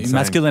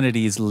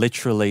 masculinity is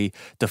literally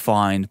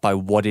defined by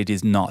what it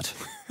is not.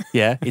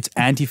 Yeah, it's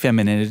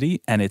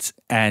anti-femininity and it's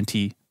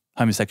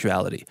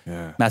anti-homosexuality.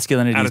 Yeah.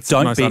 Masculinity and is it's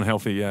most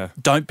unhealthy. Yeah.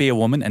 Don't be a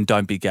woman and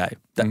don't be gay.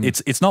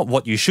 It's not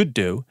what you should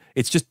do.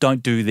 It's just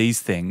don't do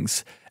these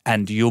things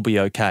and you'll be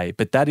okay.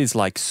 But that is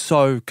like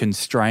so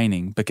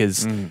constraining,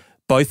 because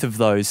both of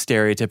those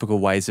stereotypical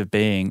ways of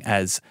being,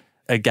 as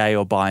a gay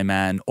or bi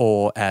man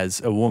or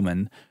as a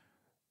woman,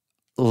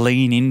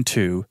 lean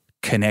into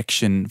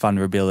connection,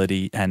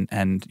 vulnerability, and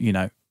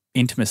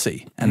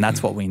intimacy. And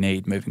that's what we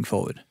need moving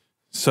forward.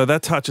 So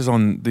that touches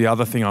on the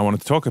other thing I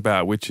wanted to talk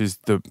about, which is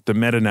the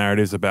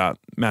meta-narratives about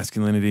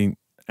masculinity.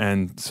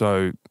 And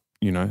so,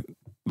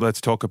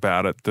 let's talk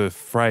about it. The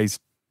phrase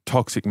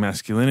toxic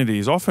masculinity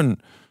is often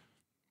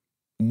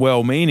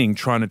well-meaning,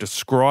 trying to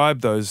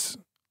describe those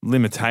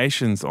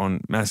limitations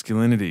on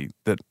masculinity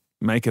that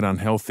make it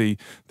unhealthy,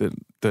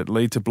 that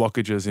lead to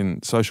blockages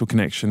in social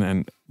connection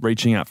and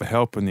reaching out for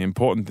help, and the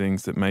important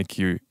things that make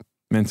you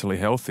mentally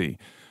healthy.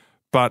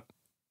 But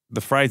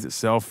the phrase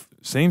itself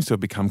seems to have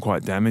become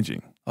quite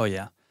damaging. Oh,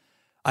 yeah.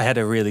 I had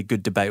a really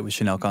good debate with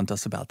Chanel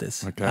Contos about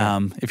this. Okay.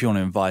 If you want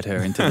to invite her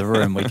into the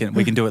room, we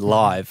can do it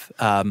live.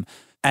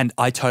 And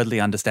I totally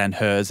understand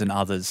hers and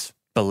others'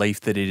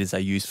 belief that it is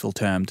a useful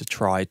term to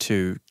try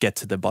to get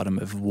to the bottom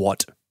of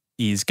what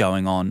is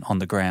going on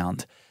the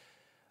ground.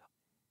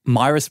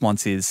 My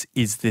response is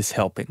this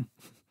helping?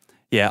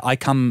 Yeah, I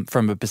come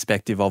from a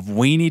perspective of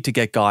we need to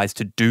get guys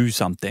to do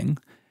something,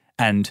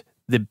 and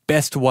the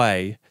best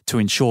way to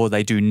ensure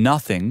they do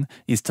nothing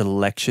is to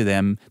lecture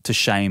them, to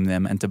shame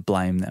them, and to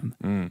blame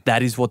them.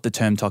 That is what the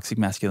term toxic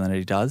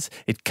masculinity does.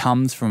 It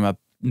comes from a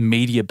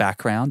media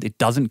background. It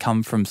doesn't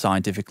come from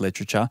scientific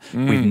literature.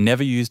 We've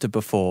never used it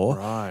before.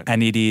 Right.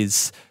 And it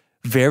is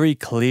very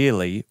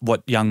clearly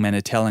what young men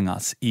are telling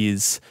us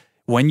is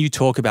when you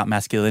talk about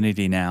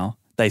masculinity now,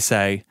 they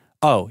say,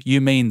 oh,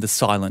 you mean the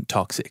silent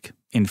toxic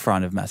in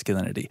front of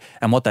masculinity.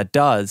 And what that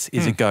does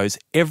is it goes,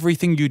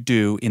 everything you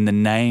do in the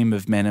name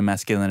of men and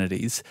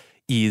masculinities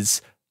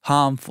is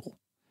harmful.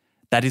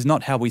 That is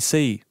not how we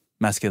see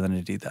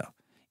masculinity, though.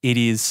 It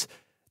is,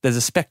 there's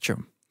a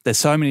spectrum. There's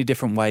so many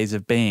different ways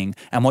of being.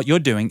 And what you're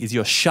doing is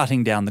you're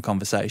shutting down the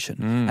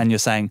conversation. And you're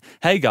saying,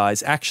 hey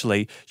guys,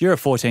 actually, you're a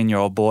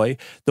 14-year-old boy.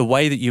 The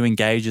way that you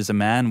engage as a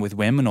man with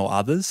women or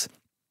others,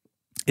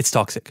 it's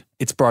toxic.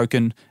 It's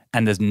broken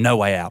and there's no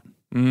way out.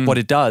 What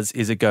it does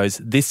is it goes,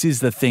 this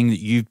is the thing that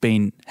you've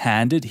been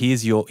handed. Here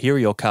are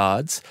your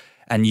cards,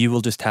 and you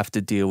will just have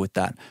to deal with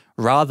that.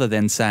 Rather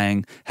than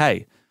saying,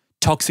 hey,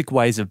 toxic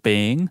ways of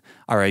being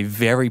are a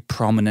very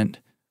prominent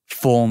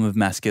form of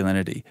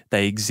masculinity.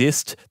 They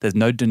exist. There's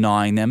no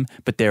denying them,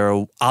 but there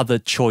are other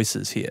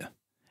choices here.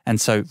 And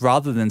so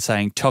rather than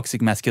saying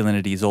toxic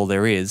masculinity is all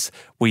there is,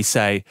 we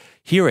say,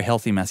 here are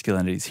healthy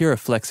masculinities, here are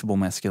flexible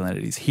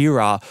masculinities,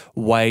 here are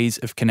ways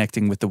of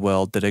connecting with the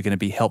world that are going to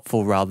be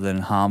helpful rather than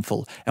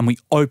harmful. And we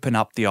open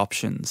up the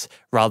options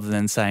rather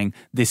than saying,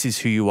 this is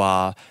who you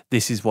are,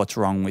 this is what's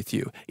wrong with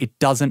you. It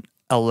doesn't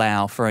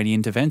allow for any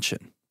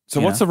intervention. So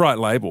what's the right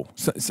label?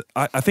 So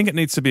I think it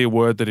needs to be a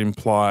word that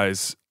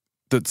implies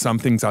that some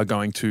things are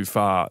going too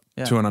far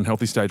to an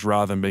unhealthy stage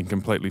rather than being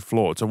completely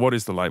flawed. So what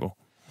is the label?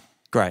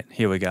 Great,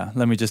 here we go.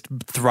 Let me just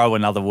throw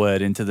another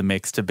word into the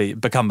mix to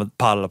become a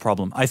part of the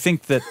problem. I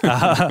think that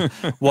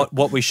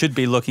what we should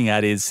be looking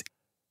at is,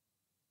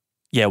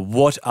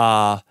 what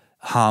are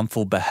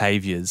harmful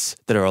behaviors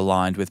that are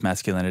aligned with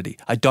masculinity?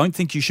 I don't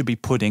think you should be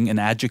putting an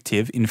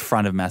adjective in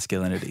front of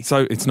masculinity.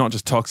 So it's not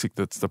just toxic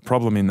that's the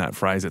problem in that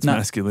phrase, it's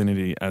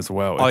masculinity as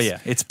well.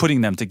 It's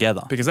putting them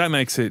together. Because that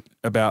makes it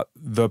about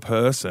the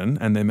person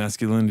and their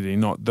masculinity,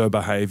 not the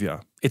behavior.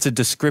 It's a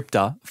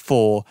descriptor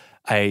for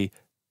a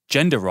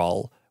gender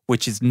role,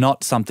 which is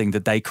not something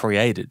that they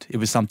created. It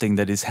was something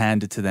that is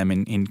handed to them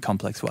in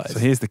complex ways. So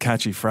here's the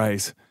catchy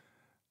phrase.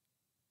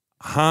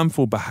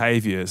 Harmful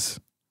behaviors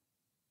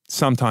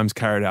sometimes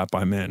carried out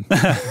by men.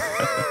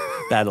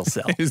 That'll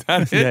sell. Is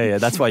that it? Yeah,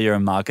 that's why you're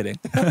in marketing.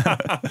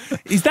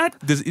 Is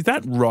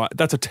that right?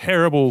 That's a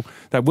terrible,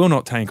 that will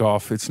not take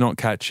off. It's not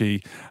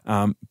catchy.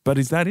 But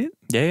is that it?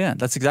 Yeah,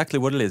 that's exactly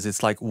what it is.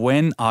 It's like,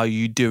 when are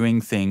you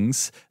doing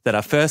things that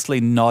are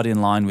firstly not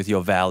in line with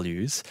your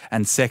values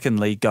and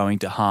secondly going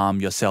to harm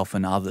yourself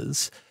and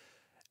others?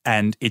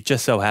 And it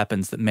just so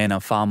happens that men are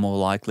far more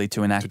likely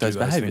to enact those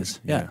behaviors.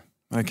 Yeah.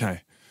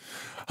 Okay.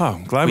 Oh,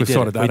 I'm glad we've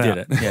sorted that out. We did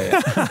it.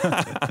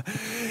 Yeah.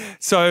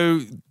 So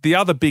the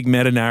other big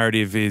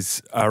meta-narrative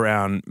is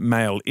around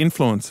male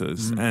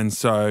influences. And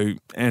so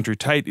Andrew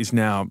Tate is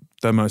now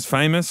the most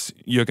famous.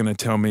 You're going to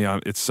tell me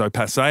it's so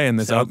passé, and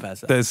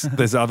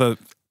there's other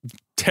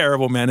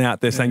terrible men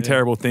out there saying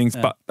terrible things,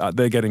 but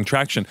they're getting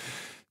traction.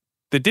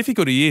 The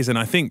difficulty is, and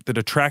I think the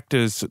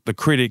detractors, the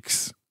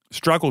critics,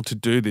 struggle to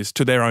do this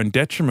to their own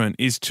detriment,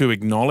 is to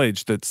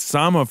acknowledge that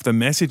some of the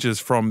messages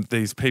from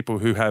these people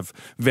who have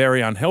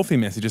very unhealthy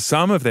messages,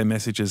 some of their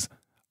messages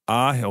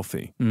are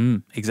healthy.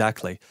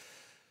 Exactly.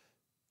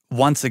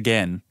 Once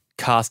again,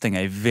 casting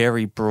a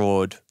very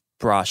broad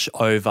brush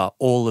over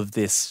all of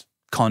this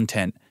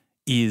content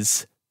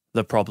is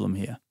the problem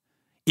here.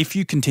 If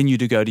you continue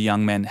to go to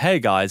young men, hey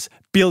guys,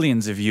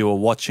 billions of you are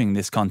watching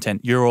this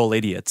content, you're all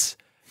idiots.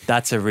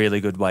 That's a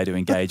really good way to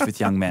engage with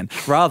young men.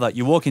 Rather,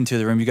 you walk into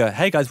the room, you go,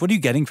 hey guys, what are you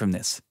getting from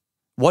this?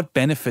 What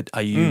benefit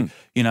are you,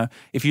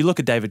 if you look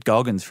at David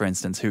Goggins, for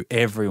instance, who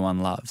everyone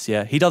loves,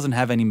 he doesn't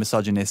have any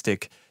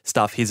misogynistic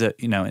stuff. He's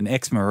an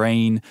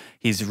ex-Marine.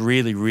 He's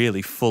really,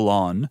 really full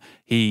on.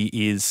 He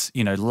is,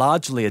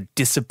 largely a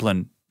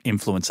disciplined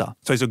influencer.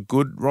 So he's a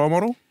good role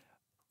model?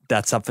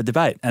 That's up for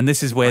debate. And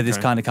this is where this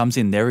kind of comes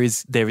in. There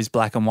is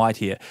black and white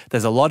here.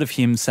 There's a lot of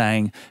him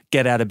saying,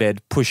 get out of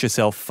bed, push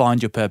yourself,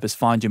 find your purpose,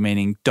 find your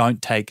meaning,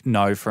 don't take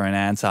no for an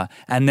answer.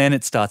 And then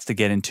it starts to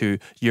get into,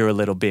 you're a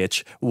little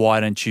bitch.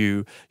 Why don't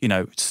you,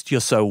 you're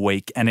so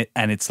weak. And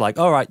it's like,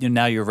 all right,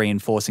 now you're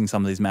reinforcing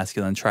some of these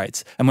masculine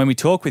traits. And when we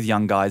talk with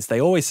young guys, they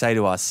always say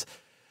to us,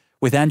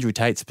 with Andrew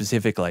Tate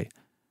specifically,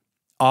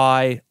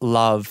 I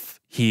love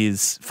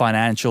his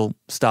financial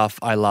stuff.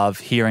 I love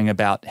hearing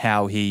about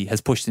how he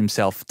has pushed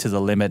himself to the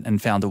limit and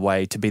found a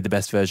way to be the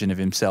best version of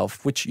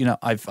himself, which,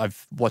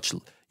 I've watched.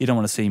 You don't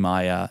want to see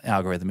my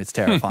algorithm. It's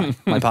terrifying.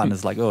 My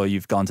partner's like, oh,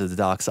 you've gone to the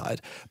dark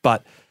side.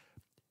 But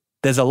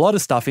there's a lot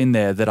of stuff in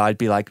there that I'd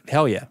be like,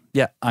 hell yeah,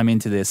 I'm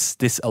into this.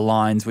 This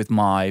aligns with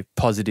my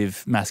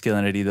positive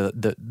masculinity,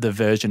 the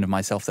version of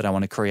myself that I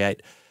want to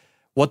create.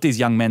 What these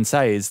young men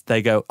say is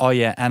they go, oh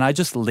yeah, and I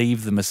just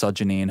leave the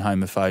misogyny and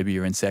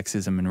homophobia and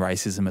sexism and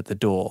racism at the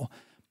door.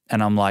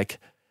 And I'm like,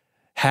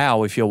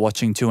 how, if you're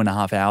watching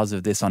 2.5 hours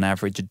of this on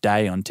average a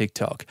day on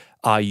TikTok,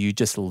 are you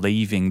just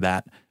leaving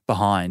that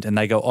behind. And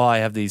they go, oh, I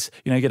have these,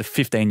 you get a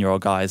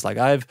 15-year-old guy who's like,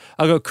 I've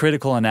got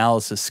critical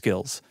analysis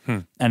skills.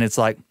 And it's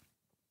like,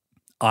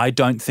 I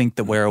don't think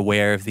that we're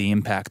aware of the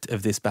impact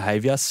of this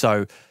behavior.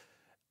 So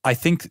I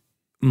think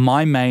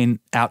my main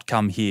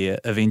outcome here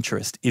of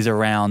interest is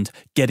around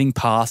getting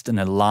past an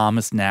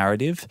alarmist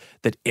narrative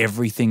that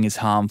everything is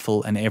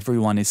harmful and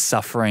everyone is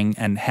suffering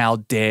and how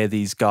dare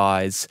these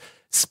guys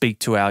speak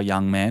to our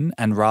young men,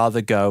 and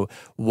rather go,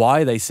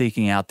 why are they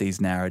seeking out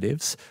these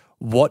narratives?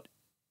 What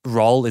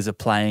role is it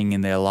playing in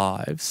their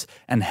lives?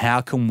 And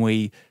how can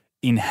we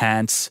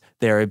enhance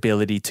their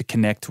ability to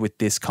connect with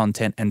this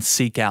content and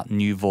seek out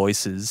new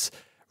voices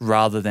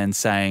rather than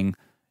saying,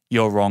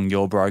 you're wrong,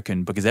 you're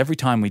broken? Because every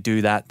time we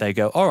do that, they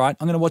go, all right,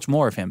 I'm going to watch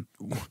more of him.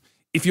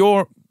 If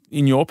you're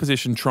in your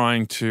position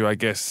trying to, I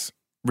guess,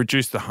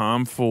 reduce the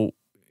harmful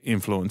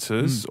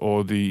influences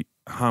or the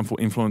harmful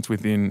influence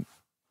within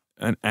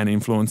an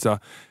influencer,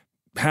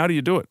 how do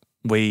you do it?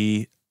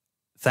 We,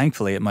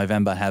 thankfully at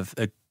Movember, have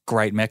a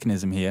great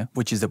mechanism here,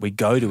 which is that we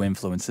go to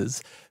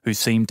influencers who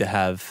seem to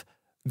have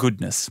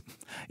goodness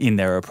in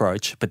their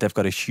approach, but they've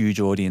got a huge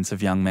audience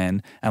of young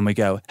men, and we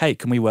go, hey,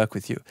 can we work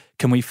with you?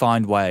 Can we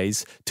find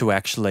ways to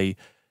actually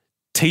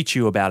teach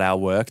you about our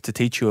work, to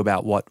teach you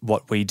about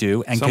what we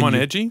do? And someone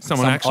edgy?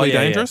 Someone actually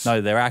dangerous? Yeah.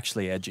 No, they're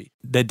actually edgy.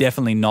 They're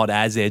definitely not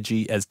as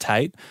edgy as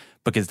Tate,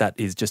 because that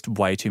is just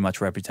way too much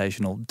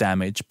reputational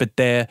damage. But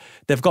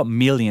they've got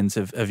millions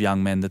of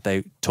young men that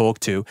they talk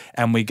to,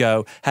 and we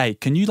go, hey,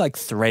 can you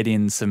thread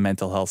in some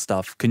mental health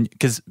stuff?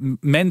 Because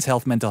men's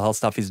health, mental health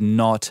stuff is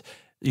not,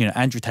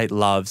 Andrew Tate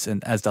loves,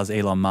 and as does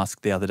Elon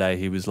Musk the other day,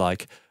 he was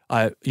like,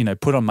 I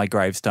put on my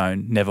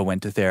gravestone, never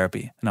went to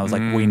therapy. And I was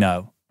like, we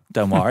know,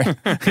 don't worry,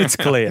 it's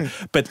clear.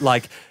 But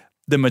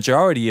the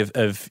majority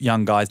of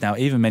young guys now,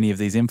 even many of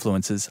these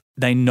influencers,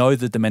 they know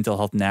that the mental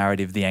health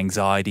narrative, the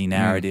anxiety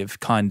narrative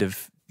kind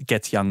of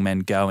gets young men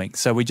going.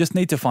 So we just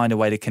need to find a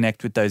way to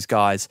connect with those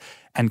guys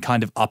and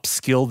kind of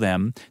upskill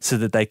them so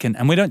that they can,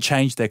 and we don't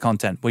change their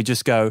content. We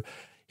just go,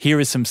 here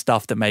is some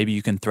stuff that maybe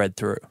you can thread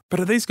through. But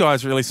are these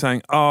guys really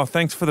saying, oh,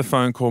 thanks for the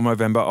phone call,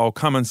 Movember, I'll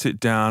come and sit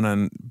down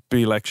and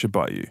be lectured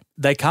by you?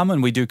 They come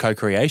and we do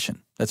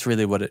co-creation. That's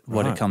really what it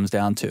comes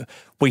down to.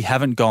 We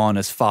haven't gone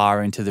as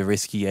far into the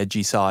risky,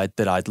 edgy side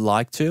that I'd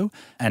like to,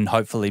 and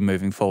hopefully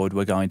moving forward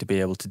we're going to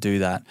be able to do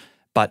that.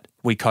 But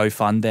we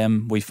co-fund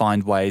them. We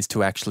find ways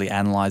to actually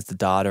analyze the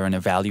data and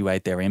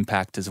evaluate their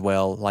impact as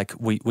well.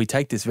 We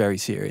take this very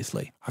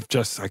seriously.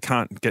 I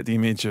can't get the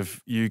image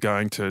of you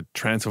going to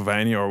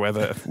Transylvania or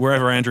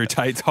wherever Andrew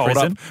Tate's holed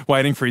up,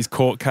 waiting for his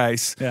court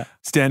case,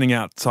 standing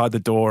outside the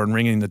door and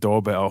ringing the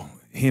doorbell,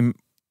 him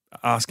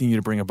asking you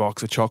to bring a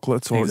box of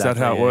chocolates, or exactly, is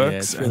that how it works? Yeah,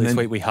 it's really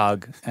sweet. We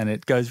hug and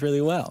it goes really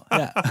well.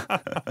 Yeah.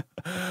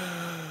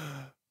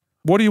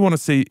 What do you want to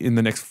see in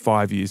the next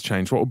 5 years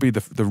change? What will be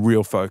the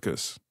real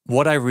focus?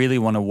 What I really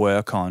want to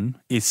work on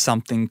is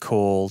something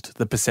called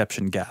the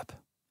perception gap,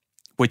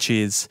 which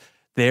is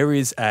there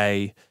is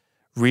a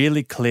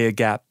really clear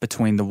gap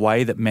between the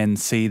way that men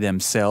see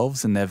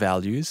themselves and their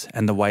values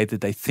and the way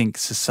that they think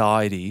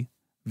society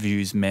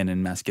views men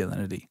and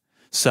masculinity.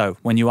 So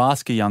when you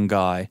ask a young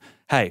guy,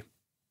 hey,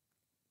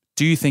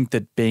 do you think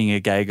that being a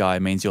gay guy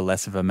means you're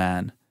less of a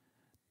man?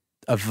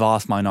 A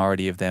vast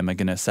minority of them are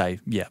going to say,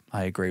 yeah,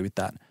 I agree with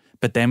that.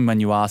 But then when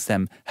you ask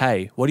them,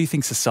 hey, what do you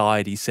think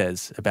society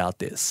says about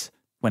this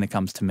when it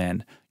comes to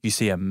men? You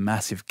see a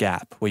massive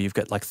gap where you've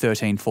got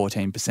 13,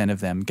 14% of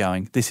them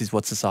going, this is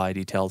what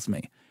society tells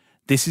me.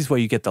 This is where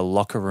you get the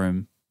locker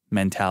room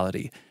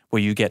mentality,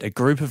 where you get a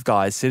group of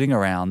guys sitting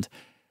around,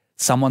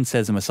 someone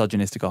says a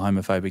misogynistic or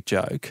homophobic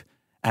joke,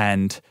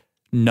 and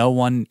no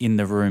one in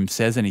the room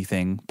says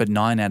anything, but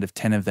 9 out of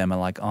 10 of them are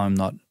like, I'm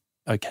not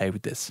okay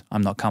with this.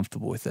 I'm not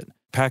comfortable with it.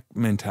 Pack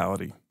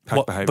mentality.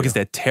 Behavior. Because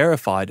they're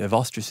terrified of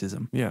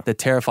ostracism. Yeah. They're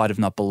terrified of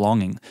not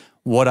belonging.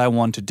 What I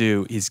want to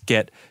do is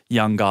get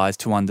young guys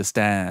to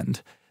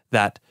understand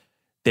that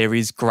there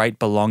is great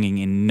belonging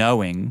in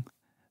knowing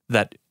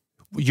that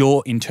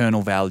your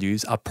internal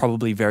values are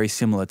probably very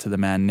similar to the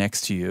man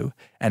next to you.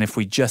 And if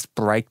we just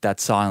break that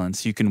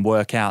silence, you can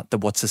work out that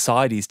what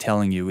society is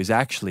telling you is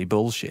actually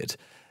bullshit.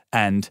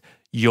 And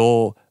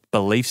your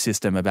belief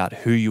system about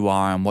who you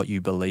are and what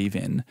you believe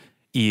in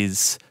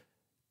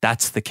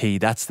that's the key.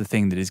 That's the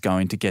thing that is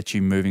going to get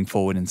you moving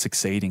forward and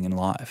succeeding in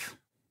life.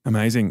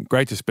 Amazing.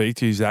 Great to speak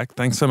to you, Zac.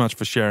 Thanks so much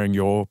for sharing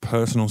your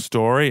personal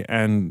story.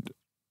 And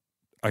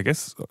I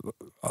guess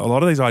a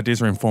lot of these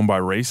ideas are informed by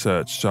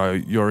research. So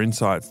your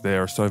insights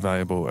there are so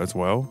valuable as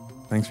well.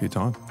 Thanks for your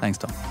time. Thanks,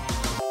 Tom.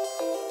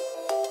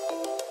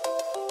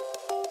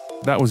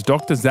 That was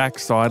Dr. Zac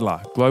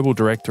Seidler, Global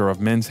Director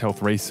of Men's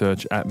Health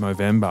Research at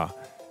Movember.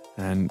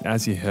 And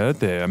as you heard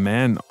there, a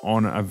man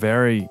on a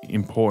very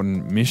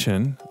important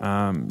mission,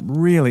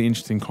 really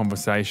interesting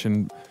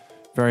conversation,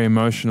 very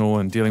emotional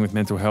and dealing with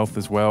mental health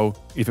as well.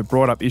 If it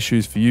brought up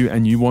issues for you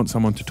and you want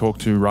someone to talk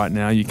to right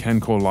now, you can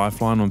call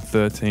Lifeline on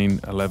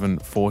 13 11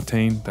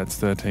 14. That's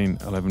 13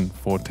 11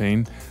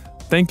 14.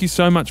 Thank you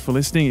so much for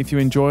listening. If you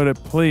enjoyed it,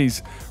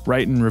 please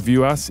rate and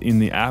review us in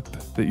the app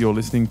that you're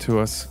listening to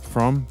us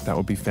from. That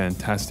would be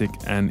fantastic.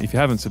 And if you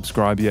haven't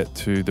subscribed yet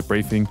to The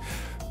Briefing,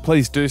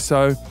 please do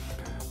so.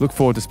 Look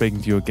forward to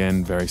speaking to you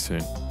again very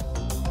soon.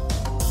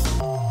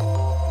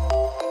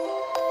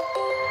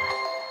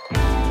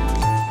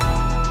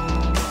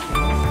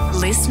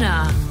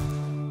 LiSTNR.